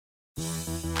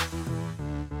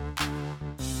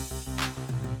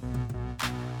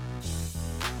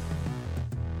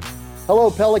Hello,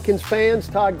 Pelicans fans.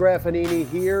 Todd Graffanini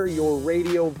here, your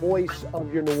radio voice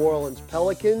of your New Orleans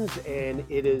Pelicans, and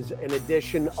it is an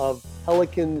edition of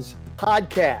Pelicans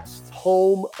Podcast,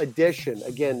 Home Edition.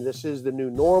 Again, this is the new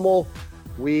normal.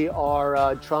 We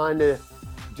are trying to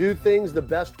do things the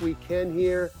best we can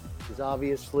here, because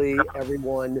obviously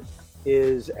everyone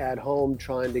is at home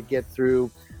trying to get through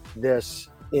this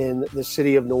in the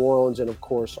city of New Orleans and, of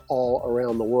course, all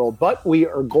around the world. But we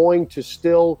are going to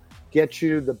still get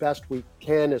you the best we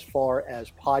can as far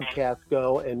as podcasts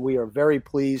go. And we are very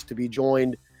pleased to be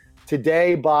joined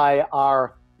today by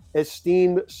our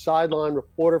esteemed sideline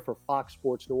reporter for Fox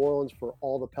Sports New Orleans for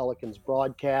all the Pelicans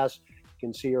broadcasts. You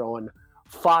can see her on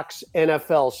Fox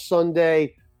NFL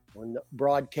Sunday, on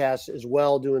broadcasts as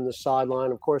well, doing the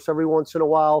sideline. Of course, every once in a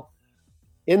while,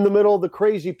 in the middle of the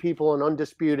crazy people and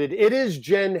undisputed, it is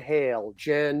Jen Hale.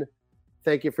 Jen,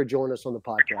 thank you for joining us on the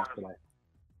podcast today.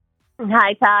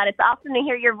 Hi, Todd. It's awesome to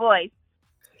hear your voice.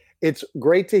 It's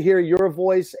great to hear your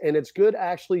voice, and it's good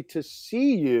actually to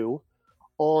see you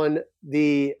on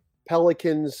the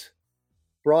Pelicans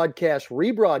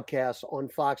rebroadcast on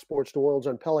Fox Sports New Orleans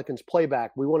on Pelicans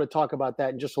Playback. We want to talk about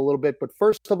that in just a little bit. But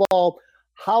first of all,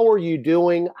 how are you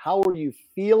doing? How are you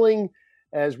feeling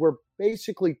as we're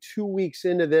basically 2 weeks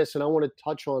into this? And I want to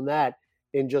touch on that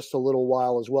in just a little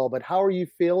while as well. But how are you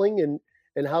feeling,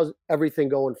 and how's everything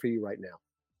going for you right now?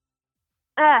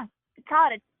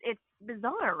 Todd, it's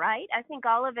bizarre, right? I think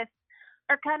all of us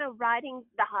are kind of riding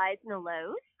the highs and the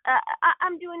lows.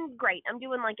 I'm doing great. I'm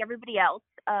doing like everybody else.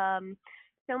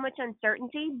 So much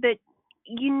uncertainty, but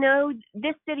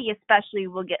this city especially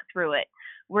will get through it.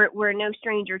 We're no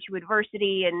stranger to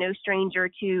adversity and no stranger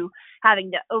to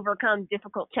having to overcome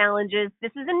difficult challenges.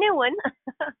 This is a new one.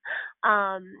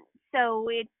 So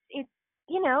it's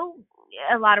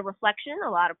a lot of reflection, a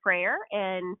lot of prayer,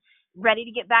 and ready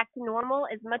to get back to normal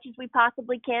as much as we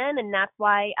possibly can. And that's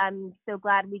why I'm so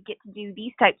glad we get to do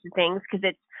these types of things, because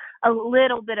it's a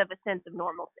little bit of a sense of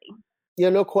normalcy. Yeah,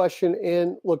 no question.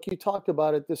 And look, you talked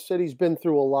about it. The city's been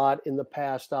through a lot in the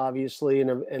past, obviously,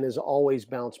 and has always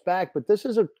bounced back. But this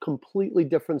is a completely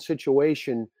different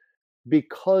situation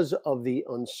because of the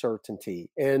uncertainty.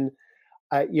 And,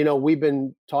 we've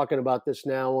been talking about this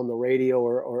now on the radio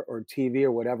or TV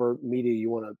or whatever media you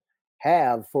want to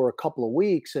have for a couple of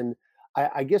weeks. And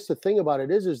I guess the thing about it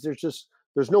is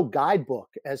there's no guidebook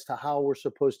as to how we're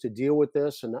supposed to deal with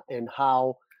this and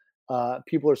how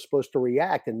people are supposed to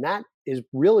react. And that is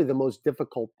really the most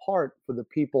difficult part for the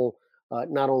people,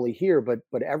 not only here, but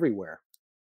everywhere.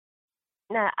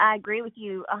 No, I agree with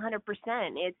you 100%.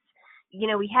 It's,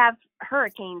 we have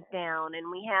hurricanes down,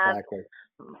 and we have Exactly.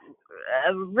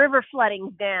 River flooding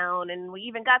down, and we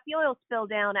even got the oil spill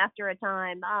down after a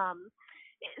time.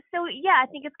 So, yeah, I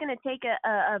think it's going to take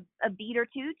a beat or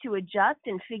two to adjust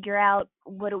and figure out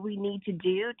what do we need to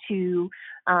do to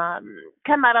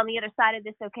come out on the other side of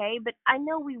this okay. But I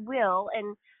know we will.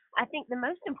 And I think the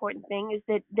most important thing is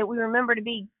that we remember to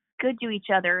be good to each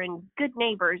other and good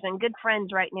neighbors and good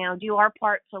friends right now, do our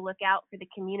part to look out for the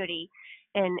community.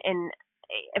 And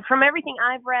from everything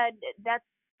I've read, that's,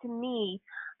 to me,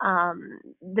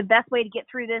 the best way to get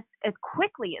through this as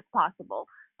quickly as possible.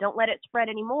 Don't let it spread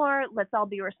anymore. Let's all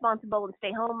be responsible and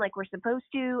stay home like we're supposed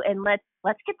to, and let's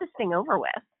get this thing over with.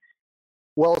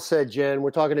 Well said, Jen. We're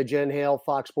talking to Jen Hale,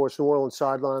 Fox Sports New Orleans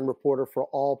sideline reporter for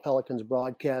all Pelicans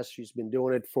broadcasts. She's been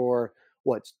doing it for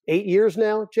 8 years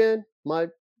now, Jen?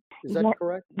 Is that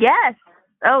correct? Yes.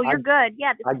 Oh, you're good.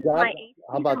 Yeah, this is my 8th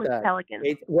How about season with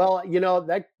Pelicans. Well,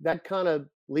 that kind of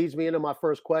leads me into my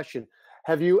first question.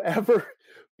 Have you ever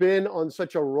been on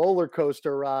such a roller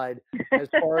coaster ride as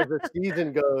far as the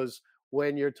season goes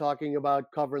when you're talking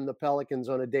about covering the Pelicans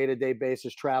on a day-to-day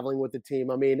basis, traveling with the team?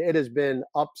 I mean, it has been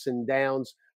ups and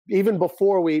downs. Even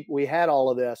before we had all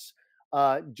of this,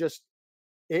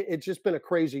 it's just been a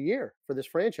crazy year for this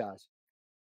franchise.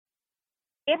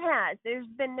 It has. There's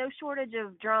been no shortage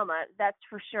of drama, that's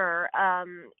for sure.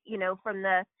 From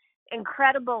the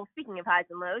incredible, speaking of highs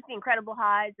and lows, the incredible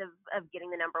highs of getting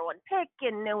the number one pick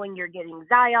and knowing you're getting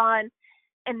Zion,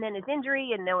 and then his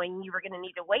injury and knowing you were going to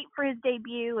need to wait for his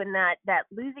debut, and that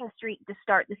losing streak to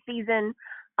start the season.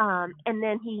 And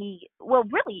then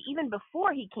really, even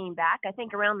before he came back, I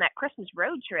think around that Christmas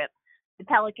road trip, the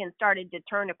Pelicans started to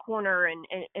turn a corner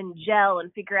and gel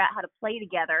and figure out how to play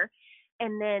together.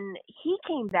 And then he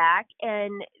came back,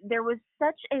 and there was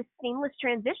such a seamless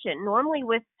transition. Normally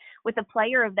with a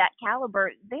player of that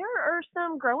caliber, there are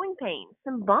some growing pains,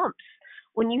 some bumps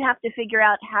when you have to figure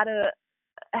out how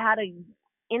to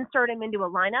insert him into a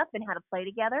lineup and how to play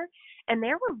together. And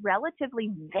there were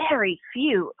relatively very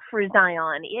few for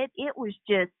Zion. It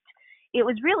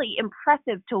was really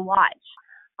impressive to watch.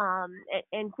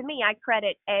 And to me, I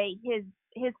credit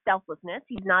his selflessness.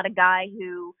 He's not a guy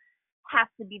who has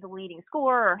to be the leading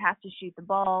scorer or has to shoot the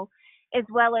ball, as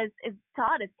well as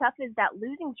Todd, as tough as that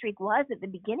losing streak was at the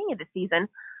beginning of the season.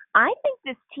 I think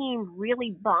this team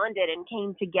really bonded and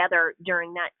came together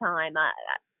during that time.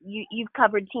 You've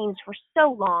covered teams for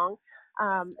so long.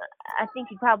 I think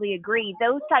you probably agree.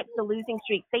 Those types of losing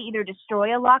streaks, they either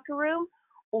destroy a locker room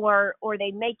or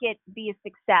they make it be a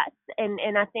success.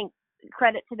 And I think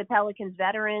credit to the Pelicans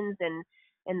veterans and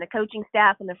the coaching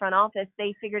staff and the front office,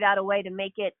 they figured out a way to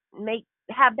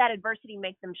have that adversity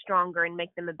make them stronger and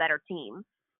make them a better team.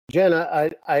 Jen,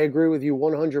 I agree with you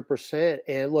 100%.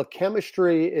 And look,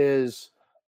 chemistry is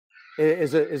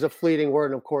a fleeting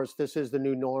word. And of course, this is the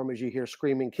new norm as you hear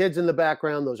screaming kids in the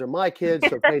background. Those are my kids,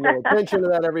 so pay no attention to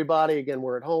that, everybody. Again,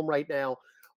 we're at home right now.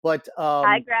 But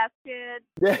hi, Grass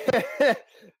kids.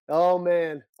 Oh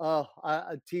man,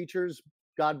 teachers,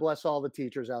 God bless all the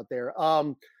teachers out there.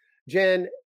 Jen,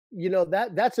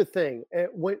 that's a thing.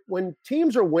 When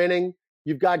teams are winning,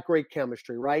 you've got great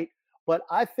chemistry, right? But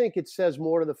I think it says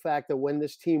more to the fact that when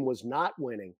this team was not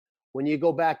winning, when you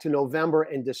go back to November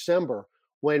and December,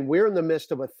 when we're in the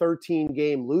midst of a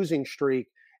 13-game losing streak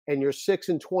and you're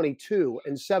 6-22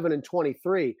 and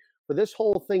 7-23, for this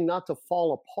whole thing not to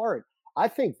fall apart, I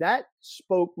think that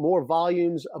spoke more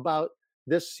volumes about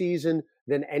this season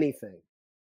than anything.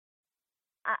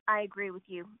 I agree with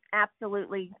you.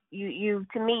 Absolutely. You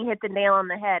to me hit the nail on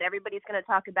the head. Everybody's going to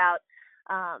talk about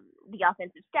the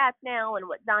offensive stats now and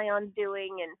what Zion's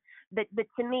doing, but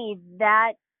to me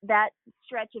that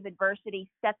stretch of adversity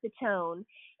set the tone,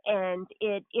 and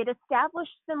it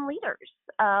established some leaders.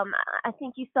 I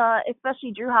think you saw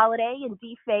especially Drew Holiday and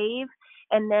D. Fave,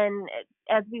 and then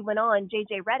as we went on,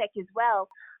 JJ Redick as well,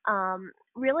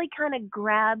 really kind of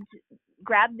grabbed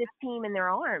this team in their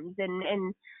arms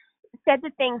and said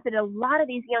the things that a lot of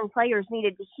these young players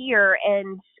needed to hear.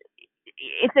 And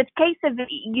it's a case of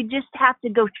you just have to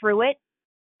go through it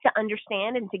to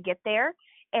understand and to get there.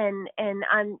 And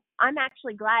I'm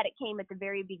actually glad it came at the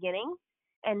very beginning,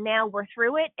 and now we're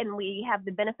through it and we have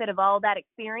the benefit of all that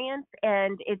experience.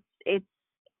 And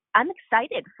I'm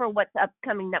excited for what's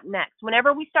coming up next.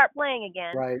 Whenever we start playing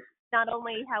again, right. Not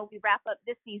only how we wrap up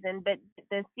this season, but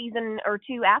the season or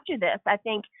two after this, I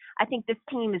think this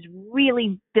team is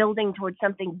really building towards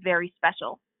something very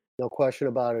special. No question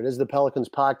about it. This is the Pelicans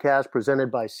podcast presented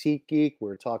by SeatGeek.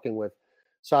 We're talking with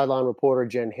sideline reporter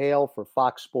Jen Hale for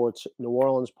Fox Sports New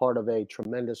Orleans, part of a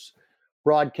tremendous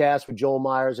broadcast with Joel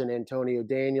Myers and Antonio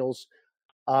Daniels.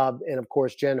 And of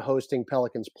course, Jen hosting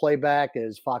Pelicans Playback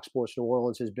as Fox Sports New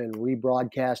Orleans has been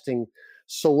rebroadcasting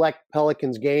select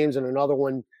Pelicans games, and another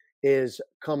one is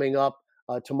coming up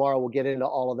tomorrow. We'll get into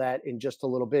all of that in just a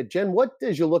little bit. Jen,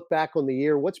 as you look back on the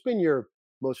year, what's been your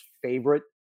most favorite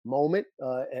moment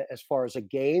as far as a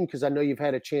game? Because I know you've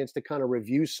had a chance to kind of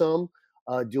review some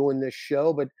doing this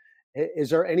show, but is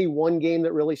there any one game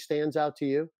that really stands out to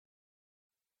you?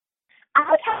 I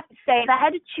would have to say if I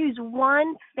had to choose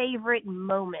one favorite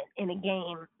moment in a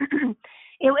game,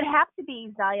 it would have to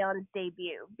be Zion's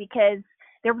debut, because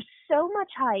there was so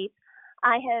much hype.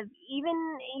 I have,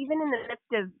 even in the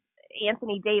midst of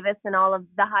Anthony Davis and all of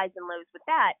the highs and lows with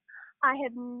that, I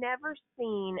have never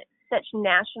seen such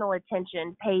national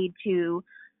attention paid to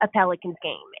a Pelicans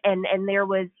game. And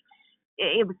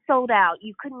it was sold out.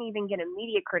 You couldn't even get a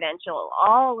media credential.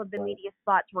 All of the media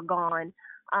spots were gone.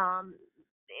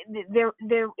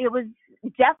 It was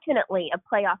definitely a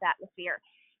playoff atmosphere.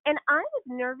 And I was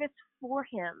nervous for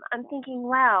him. I'm thinking,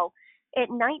 wow,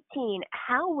 at 19,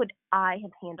 how would I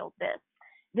have handled this?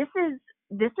 This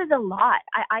is a lot.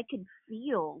 I could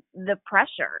feel the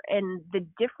pressure and the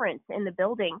difference in the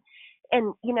building.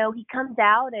 And, he comes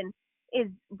out and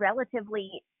is relatively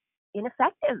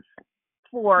ineffective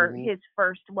for his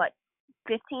first,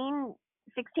 15,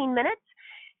 16 minutes.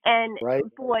 And right.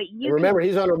 Boy, remember,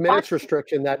 he's on a minutes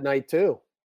restriction that night too.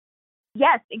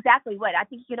 Yes, exactly. I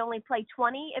think he could only play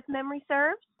 20 if memory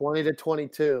serves. 20 to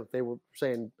 22, they were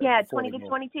saying. Yeah, 20 to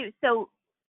 22. So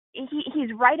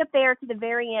he's right up there to the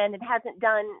very end and hasn't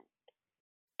done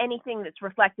anything that's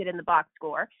reflected in the box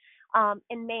score.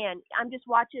 And man, I'm just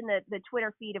watching the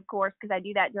Twitter feed, of course, because I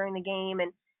do that during the game,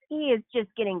 and he is just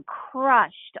getting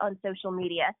crushed on social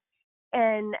media.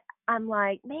 And I'm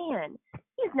like, man,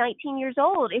 he's 19 years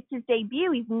old. It's his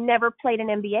debut. He's never played an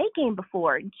NBA game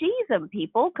before. Jeez,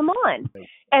 people, come on.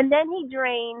 And then he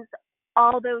drains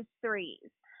all those threes.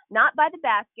 Not by the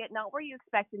basket, not where you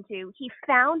expect him to. He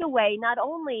found a way not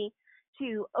only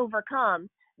to overcome,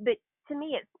 but to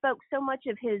me it spoke so much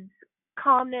of his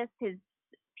calmness, his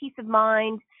peace of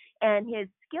mind, and his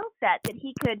skill set that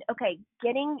he could,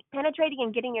 penetrating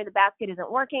and getting near the basket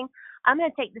isn't working. I'm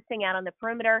going to take this thing out on the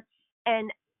perimeter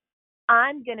and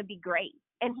I'm going to be great.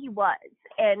 And he was.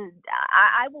 And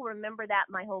I will remember that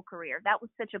my whole career. That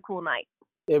was such a cool night.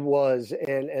 It was.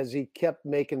 And as he kept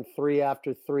making three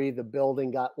after three, the building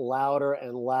got louder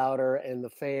and louder, and the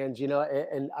fans,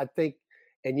 and I think,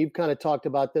 and you've kind of talked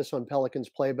about this on Pelicans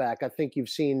Playback, I think you've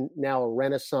seen now a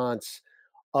renaissance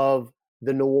of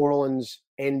the New Orleans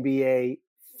NBA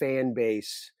fan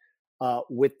base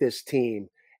with this team.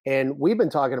 And we've been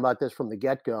talking about this from the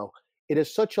get-go. It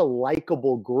is such a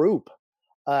likable group.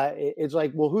 It's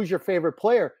like, well, who's your favorite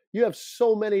player? You have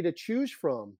so many to choose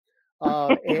from.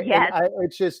 Yes.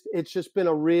 It's just been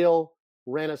a real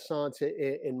renaissance,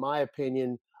 in my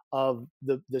opinion, of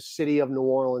the city of New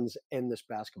Orleans and this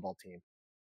basketball team.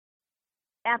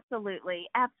 Absolutely.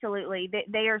 Absolutely.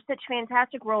 They are such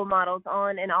fantastic role models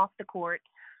on and off the court.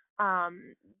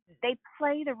 They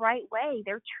play the right way.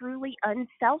 They're truly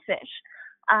unselfish.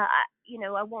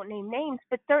 I won't name names,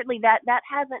 but certainly that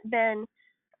hasn't been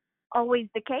always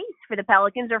the case for the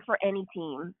Pelicans or for any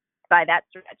team by that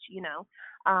stretch.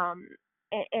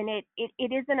 And it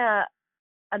isn't a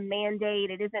mandate.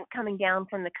 It isn't coming down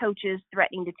from the coaches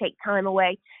threatening to take time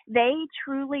away. They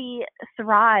truly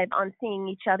thrive on seeing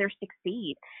each other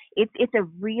succeed. It's a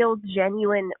real,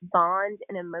 genuine bond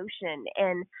and emotion,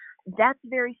 and that's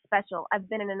very special. I've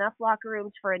been in enough locker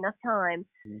rooms for enough time.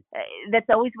 That's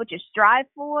always what you strive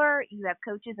for. You have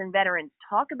coaches and veterans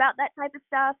talk about that type of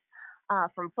stuff,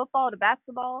 from football to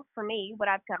basketball, for me, what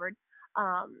I've covered.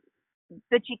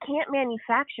 But you can't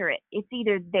manufacture it. It's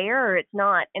either there or it's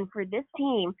not. And for this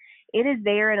team, it is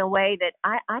there in a way that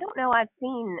I don't know I've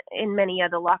seen in many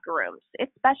other locker rooms.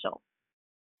 It's special.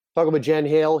 Talking with Jen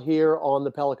Hale here on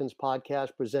the Pelicans podcast,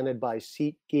 presented by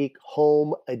SeatGeek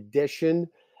Home Edition,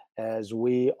 as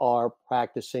we are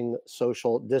practicing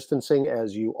social distancing,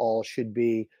 as you all should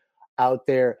be out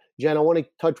there. Jen, I want to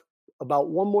touch about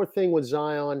one more thing with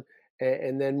Zion,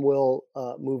 and then we'll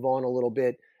move on a little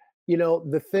bit.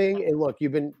 The thing, and look,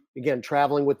 you've been, again,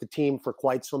 traveling with the team for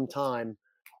quite some time.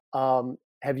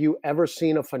 Have you ever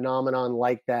seen a phenomenon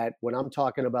like that when I'm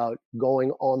talking about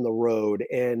going on the road?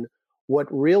 And what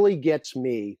really gets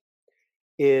me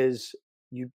is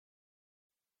you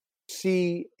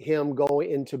see him go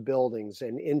into buildings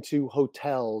and into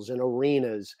hotels and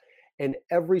arenas, and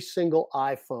every single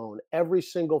iPhone, every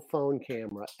single phone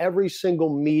camera, every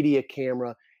single media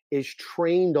camera is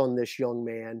trained on this young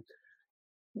man,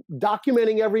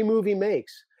 documenting every move he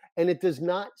makes. And it does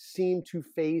not seem to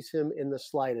faze him in the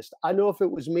slightest. I know if it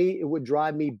was me, it would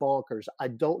drive me bonkers. I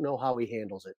don't know how he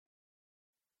handles it.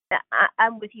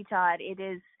 I'm with you, Todd. It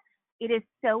is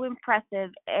so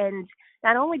impressive. And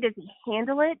not only does he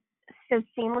handle it so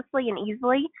seamlessly and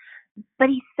easily, but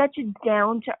he's such a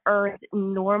down-to-earth,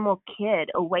 normal kid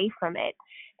away from it.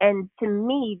 And to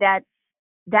me, that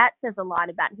says a lot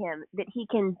about him, that he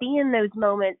can be in those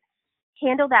moments,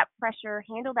 handle that pressure,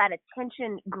 handle that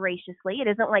attention graciously. It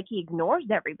isn't like he ignores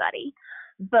everybody.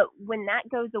 But when that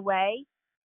goes away,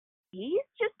 he's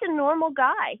just a normal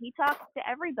guy. He talks to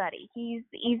everybody. He's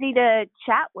easy to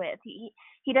chat with. He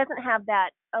doesn't have that,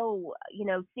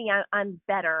 I'm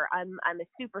better, I'm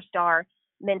a superstar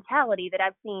mentality that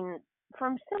I've seen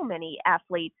from so many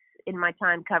athletes in my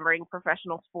time covering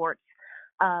professional sports.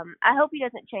 I hope he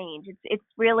doesn't change. It's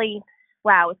really,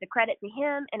 wow, it's a credit to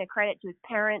him and a credit to his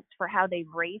parents for how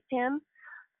they've raised him.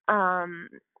 To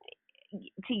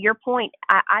your point,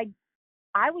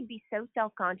 I would be so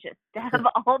self-conscious to have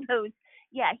all those.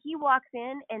 Yeah, he walks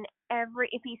in and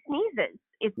if he sneezes,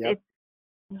 it's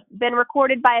been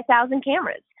recorded by 1,000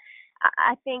 cameras.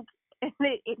 I think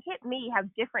it hit me how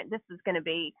different this was going to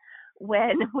be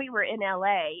when we were in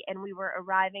LA and we were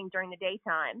arriving during the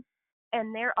daytime,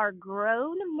 and there are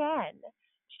grown men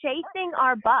chasing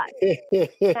our bus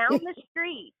down the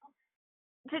street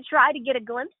to try to get a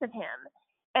glimpse of him.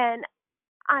 And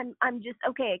I'm just,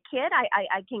 okay, a kid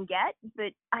I can get,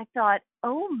 but I thought,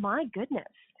 oh my goodness,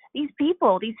 these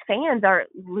people, these fans are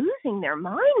losing their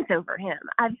minds over him.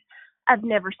 I've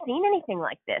never seen anything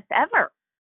like this ever.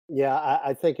 Yeah,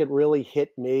 I think it really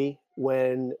hit me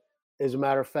when, as a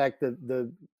matter of fact,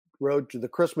 the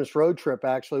Christmas road trip,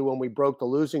 actually, when we broke the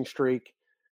losing streak,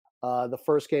 the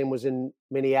first game was in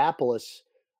Minneapolis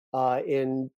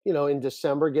in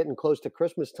December, getting close to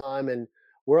Christmas time, and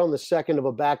we're on the second of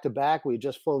a back-to-back. We had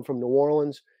just flown from New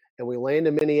Orleans, and we land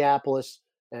in Minneapolis,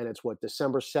 and it's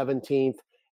December 17th,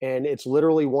 and it's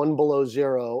literally 1 below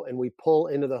zero, and we pull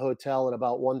into the hotel at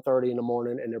about 1:30 in the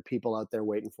morning, and there are people out there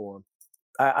waiting for him.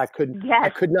 I could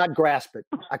not grasp it.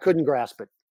 I couldn't grasp it.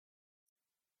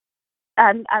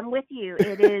 I'm with you.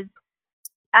 It is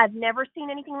I've never seen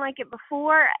anything like it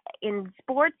before in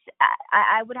sports.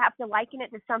 I would have to liken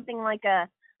it to something like a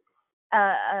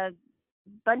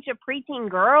bunch of preteen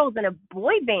girls in a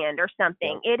boy band or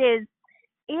something. Yeah.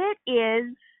 It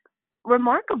is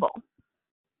remarkable.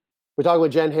 We're talking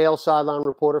with Jen Hale, sideline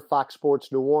reporter, Fox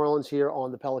Sports New Orleans, here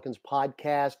on the Pelicans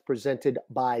podcast presented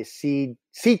by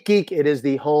SeatGeek. It is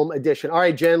the home edition. All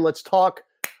right, Jen, let's talk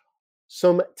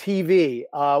some TV.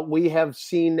 We have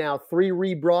seen now 3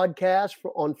 rebroadcasts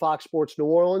on Fox Sports New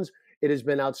Orleans. It has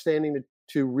been outstanding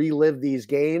to relive these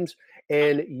games.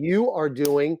 And you are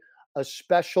doing a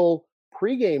special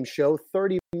pregame show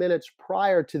 30 minutes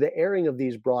prior to the airing of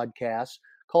these broadcasts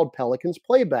called Pelicans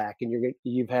Playback. And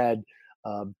you've had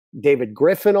David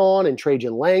Griffin on and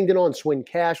Trajan Langdon on. Swin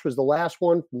Cash was the last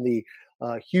one from the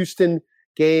Houston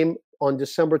game on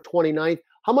December 29th.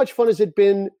 How much fun has it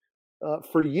been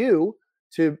for you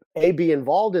to A, be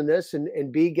involved in this,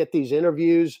 and B, get these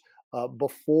interviews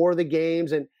before the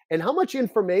games? And how much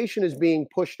information is being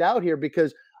pushed out here?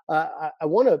 Because I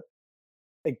want to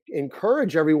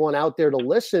encourage everyone out there to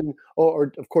listen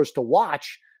or of course, to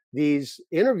watch these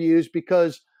interviews,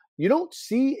 because you don't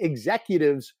see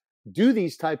executives do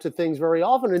these types of things very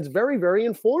often. It's very, very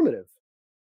informative.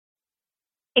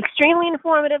 Extremely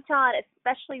informative, Todd,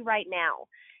 especially right now.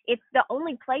 It's the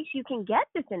only place you can get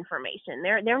this information.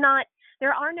 There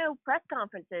are no press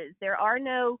conferences. There are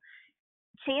no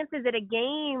chances at a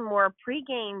game or a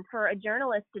pregame for a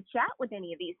journalist to chat with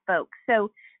any of these folks.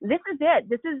 So this is it.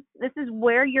 This is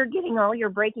where you're getting all your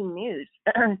breaking news.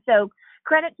 So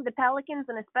credit to the Pelicans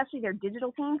and especially their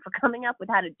digital team for coming up with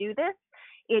how to do this.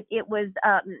 It was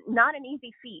not an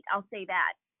easy feat, I'll say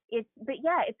that. But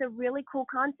it's a really cool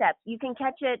concept. You can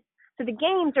catch it. So the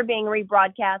games are being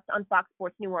rebroadcast on Fox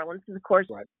Sports New Orleans, and of course,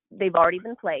 right, they've already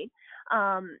been played.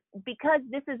 Because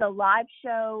this is a live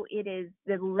show, it is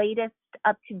the latest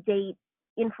up-to-date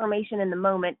information in the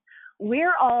moment.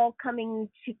 We're all coming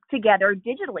together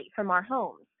digitally from our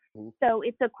homes. Mm-hmm. So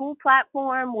it's a cool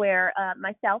platform where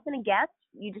myself and a guest,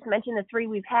 you just mentioned the 3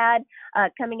 we've had,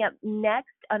 coming up next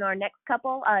on our next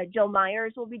couple, Joe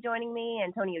Myers will be joining me,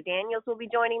 Antonio Daniels will be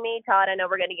joining me. Todd, I know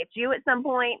we're going to get you at some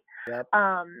point. Yep.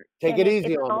 Take it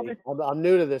easy on me. I'm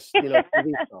new to this, TV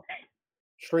stuff.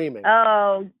 Streaming.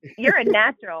 Oh, you're a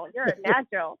natural. You're a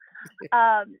natural.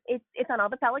 It's on all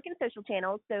the Pelican social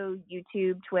channels, so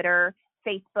YouTube, Twitter,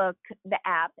 Facebook, the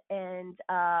app, and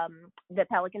the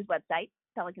Pelicans website,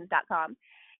 pelicans.com.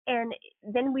 And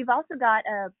then we've also got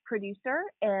a producer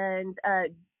and a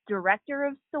director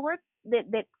of sorts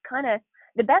that kind of,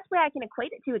 the best way I can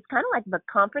equate it to, it's kind of like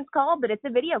a conference call, but it's a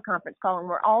video conference call, and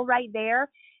we're all right there,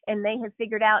 and they have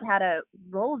figured out how to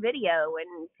roll video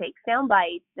and take sound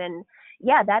bites. And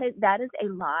that is a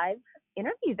live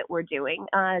interview that we're doing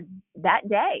that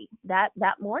day, that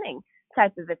morning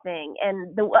type of a thing.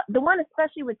 And the one,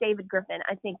 especially with David Griffin,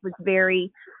 I think was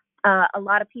very, a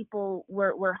lot of people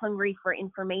were hungry for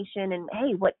information and,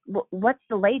 hey, what's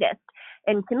the latest?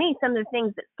 And to me, some of the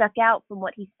things that stuck out from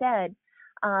what he said,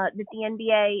 that the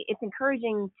NBA, it's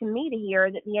encouraging to me to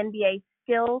hear that the NBA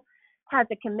still has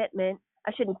a commitment.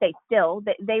 I shouldn't say still,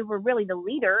 that they were really the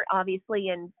leader, obviously,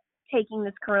 in taking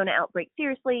this corona outbreak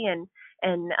seriously and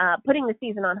putting the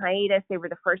season on hiatus. They were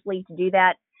the first league to do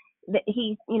that.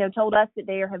 He, told us that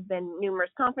there have been numerous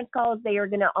conference calls. They are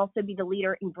going to also be the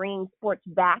leader in bringing sports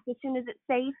back as soon as it's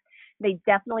safe. They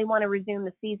definitely want to resume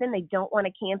the season. They don't want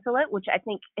to cancel it, which I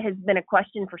think has been a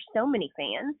question for so many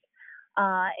fans.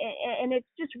 And it's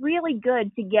just really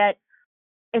good to get,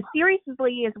 as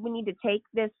seriously as we need to take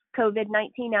this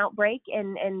COVID-19 outbreak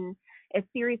and as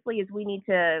seriously as we need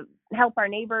to help our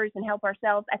neighbors and help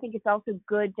ourselves, I think it's also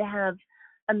good to have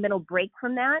a middle break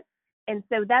from that. And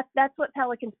so that's what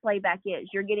Pelicans Playback is.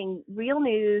 You're getting real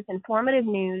news, informative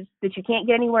news that you can't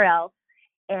get anywhere else.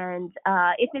 And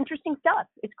it's interesting stuff.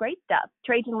 It's great stuff.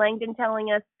 Trajan Langdon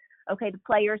telling us, okay, the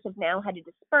players have now had to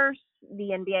disperse. The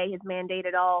NBA has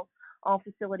mandated all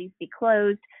facilities be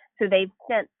closed. So they've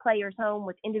sent players home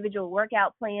with individual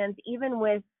workout plans, even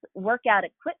with workout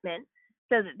equipment,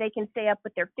 so that they can stay up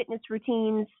with their fitness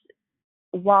routines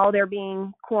while they're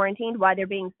being quarantined, while they're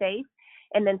being safe.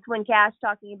 And then Swin Cash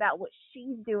talking about what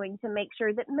she's doing to make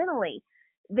sure that mentally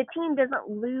the team doesn't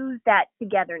lose that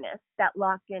togetherness, that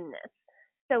locked-inness.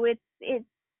 So it's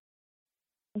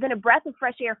been a breath of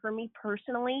fresh air for me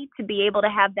personally to be able to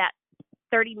have that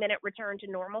 30-minute return to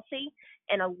normalcy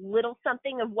and a little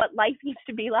something of what life used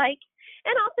to be like.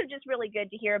 And also just really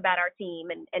good to hear about our team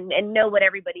and know what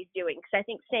everybody's doing. Because I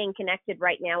think staying connected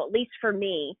right now, at least for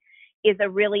me, is a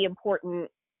really important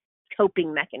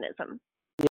coping mechanism.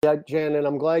 Yeah, Jen, and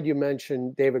I'm glad you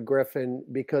mentioned David Griffin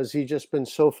because he's just been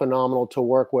so phenomenal to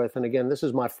work with. And again, this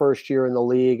is my first year in the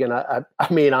league, and I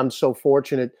mean, I'm so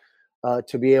fortunate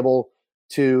to be able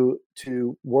to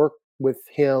work with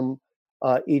him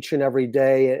each and every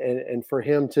day, and for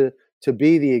him to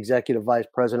be the executive vice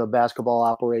president of basketball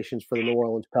operations for the New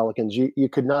Orleans Pelicans. You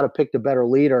could not have picked a better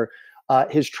leader.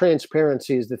 His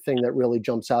transparency is the thing that really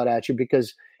jumps out at you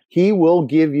because he will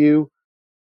give you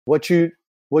what you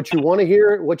want to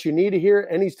hear, what you need to hear,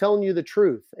 and he's telling you the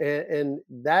truth. And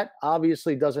that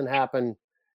obviously doesn't happen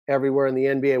everywhere in the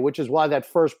NBA, which is why that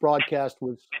first broadcast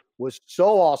was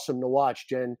so awesome to watch,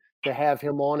 Jen, to have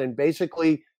him on and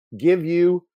basically give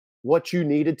you what you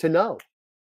needed to know.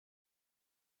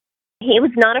 He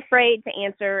was not afraid to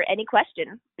answer any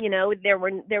question. You know, there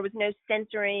was no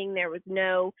censoring, there was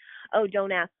no, oh,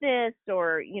 don't ask this,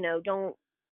 or, you know, don't,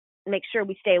 make sure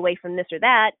we stay away from this or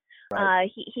that. Right.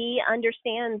 He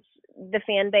understands the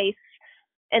fan base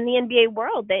and the NBA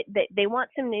world. They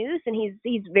want some news, and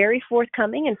he's very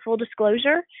forthcoming and full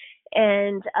disclosure,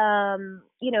 and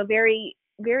you know, very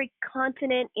very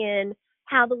confident in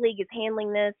how the league is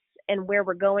handling this and where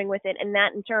we're going with it, and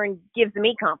that in turn gives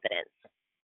me confidence.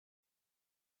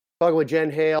 Talking with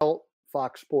Jen Hale,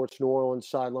 Fox Sports New Orleans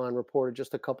sideline reporter.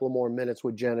 Just a couple of more minutes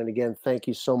with Jen. And again, thank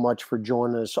you so much for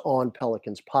joining us on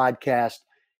Pelicans podcast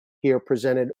here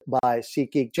presented by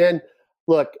SeatGeek. Jen,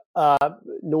 look,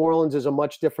 New Orleans is a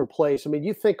much different place. I mean,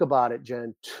 you think about it,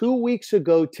 Jen. 2 weeks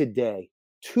ago today,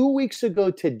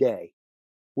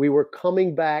 we were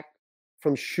coming back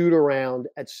from shoot around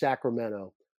at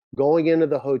Sacramento, going into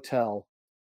the hotel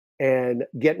and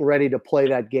getting ready to play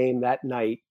that game that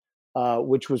night,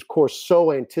 which was, of course,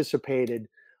 so anticipated.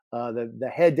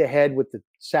 The head-to-head with the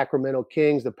Sacramento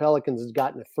Kings, the Pelicans has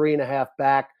gotten a 3.5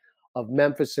 back of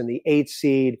Memphis in the 8th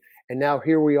seed. And now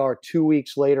here we are 2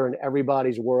 weeks later, and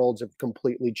everybody's worlds have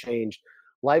completely changed.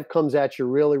 Life comes at you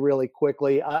really, really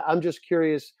quickly. I'm just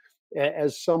curious,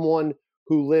 as someone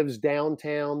who lives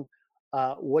downtown,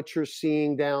 what you're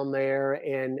seeing down there,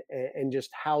 and just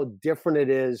how different it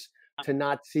is to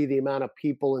not see the amount of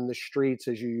people in the streets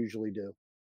as you usually do.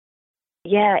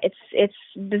 Yeah, it's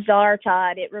bizarre,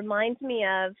 Todd. It reminds me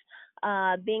of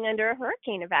being under a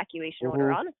hurricane evacuation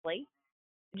order, honestly.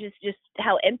 Just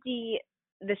how empty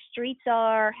the streets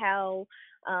are, how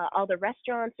all the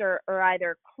restaurants are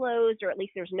either closed, or at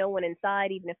least there's no one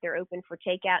inside, even if they're open for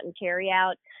takeout and carry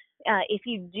out. If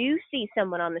you do see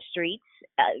someone on the streets,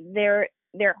 they're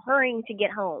hurrying to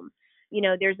get home. You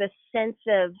know, there's a sense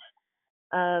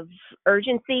of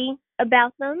urgency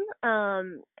about them.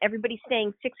 Everybody's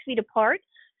staying 6 feet apart.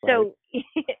 So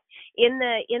in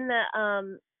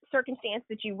the circumstance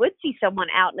that you would see someone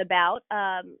out and about,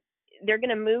 they're going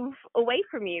to move away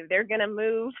from you. They're going to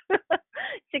move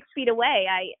 6 feet away.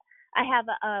 I have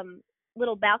a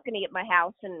little balcony at my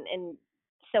house, and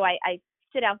so I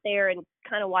sit out there and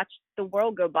kind of watch the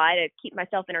world go by to keep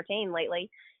myself entertained lately.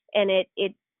 And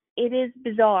it is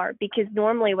bizarre because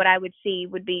normally what I would see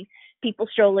would be people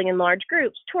strolling in large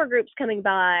groups, tour groups coming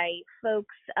by,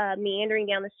 folks meandering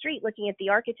down the street looking at the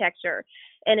architecture.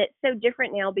 And it's so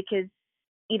different now because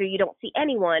either you don't see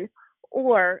anyone,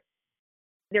 or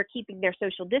they're keeping their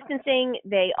social distancing.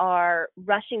 They are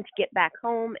rushing to get back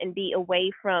home and be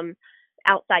away from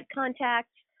outside contact.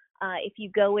 If you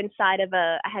go inside of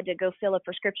I had to go fill a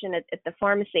prescription at the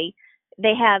pharmacy,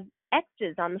 they have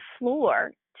X's on the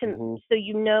floor so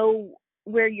you know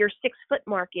where your 6-foot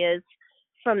mark is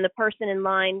from the person in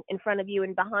line in front of you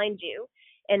and behind you.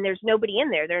 And there's nobody in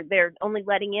there. They're only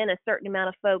letting in a certain amount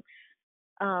of folks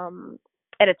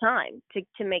at a time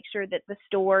to make sure that the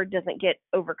store doesn't get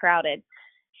overcrowded.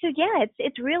 So yeah,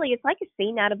 it's like a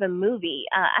scene out of a movie.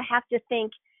 I have to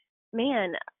think,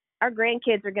 man, our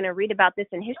grandkids are going to read about this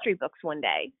in history books one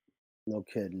day. No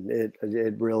kidding.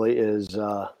 It really is.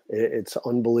 It's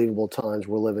unbelievable times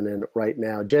we're living in right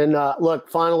now. Jen, look,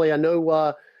 finally, I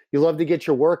know you love to get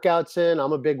your workouts in.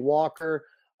 I'm a big walker.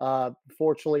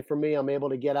 Fortunately for me, I'm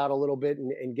able to get out a little bit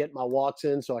and get my walks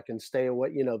in, so I can stay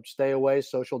away,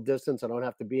 social distance. I don't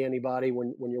have to be anybody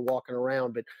when you're walking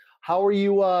around. But how are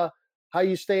you? How are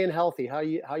you staying healthy? How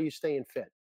are you staying fit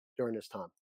during this time?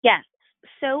 Yes.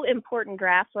 So important,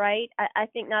 Graf, right? I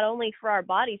think not only for our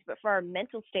bodies, but for our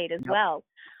mental state as well.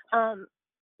 I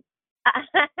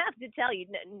have to tell you,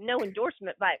 no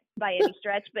endorsement by any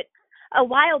stretch, but a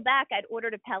while back I'd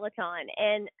ordered a Peloton,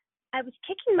 and I was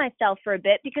kicking myself for a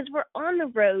bit because we're on the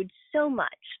road so much.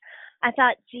 I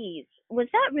thought, geez, was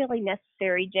that really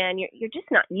necessary, Jen? You're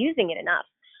just not using it enough.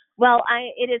 Well,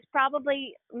 it is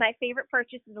probably my favorite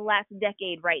purchase of the last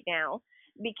decade right now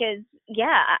because,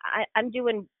 yeah, I'm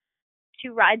doing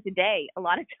 2 rides a day a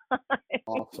lot of times.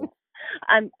 Awesome.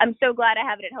 I'm so glad I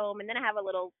have it at home. And then I have a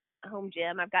little home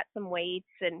gym. I've got some weights,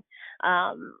 and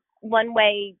one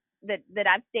way that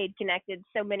I've stayed connected,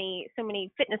 so many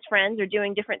fitness friends are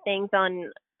doing different things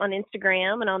on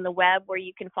Instagram and on the web where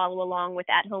you can follow along with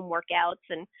at-home workouts.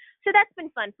 And so that's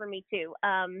been fun for me too,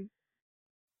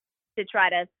 to try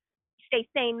to stay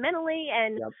sane mentally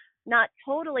and not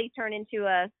totally turn into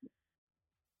a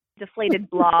deflated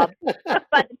blob by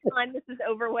the time this is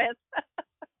over with.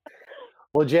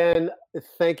 Well, Jen,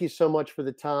 thank you so much for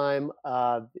the time.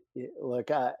 Look,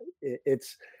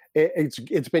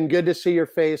 it's been good to see your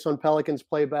face on Pelicans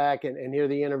Playback and hear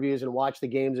the interviews and watch the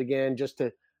games again, just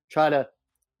to try to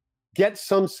get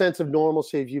some sense of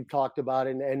normalcy if you've talked about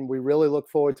it. And we really look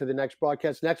forward to the next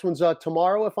broadcast. Next one's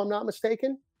tomorrow, if I'm not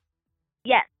mistaken.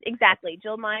 Yes, exactly.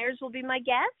 Jill Myers will be my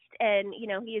guest, and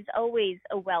he is always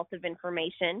a wealth of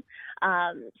information.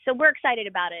 So we're excited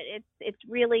about it. It's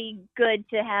really good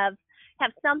to have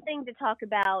something to talk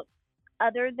about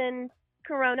other than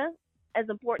Corona. As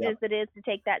important as it is to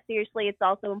take that seriously, it's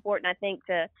also important, I think,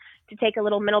 to take a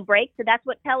little mental break. So that's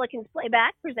what Pelicans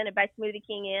Playback, presented by Smoothie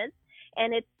King, is.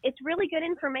 And it's really good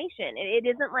information. It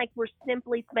isn't like we're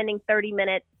simply spending 30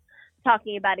 minutes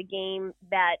talking about a game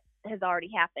that has already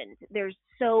happened. There's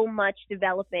so much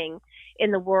developing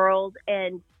in the world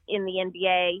and in the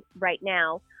NBA right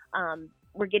now.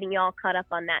 We're getting you all caught up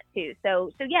on that too.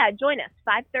 So yeah, join us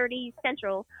 5:30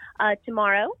 Central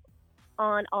tomorrow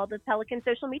on all the Pelican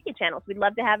social media channels. We'd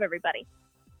love to have everybody.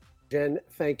 Jen,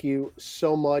 thank you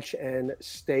so much, and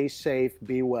stay safe.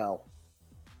 Be well.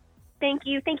 Thank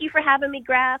you. Thank you for having me,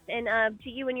 Graf, and to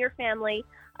you and your family.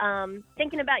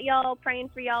 Thinking about y'all, praying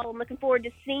for y'all. I'm looking forward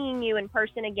to seeing you in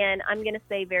person again. I'm going to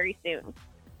say very soon.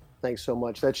 Thanks so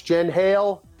much. That's Jen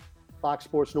Hale, Fox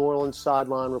Sports New Orleans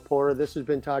sideline reporter. This has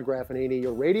been Todd Graffanini,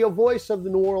 your radio voice of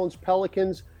the New Orleans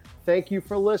Pelicans. Thank you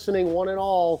for listening, one and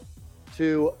all,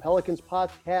 to Pelicans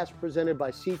podcast presented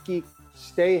by SeatGeek.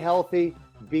 Stay healthy,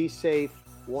 be safe,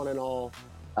 one and all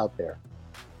out there.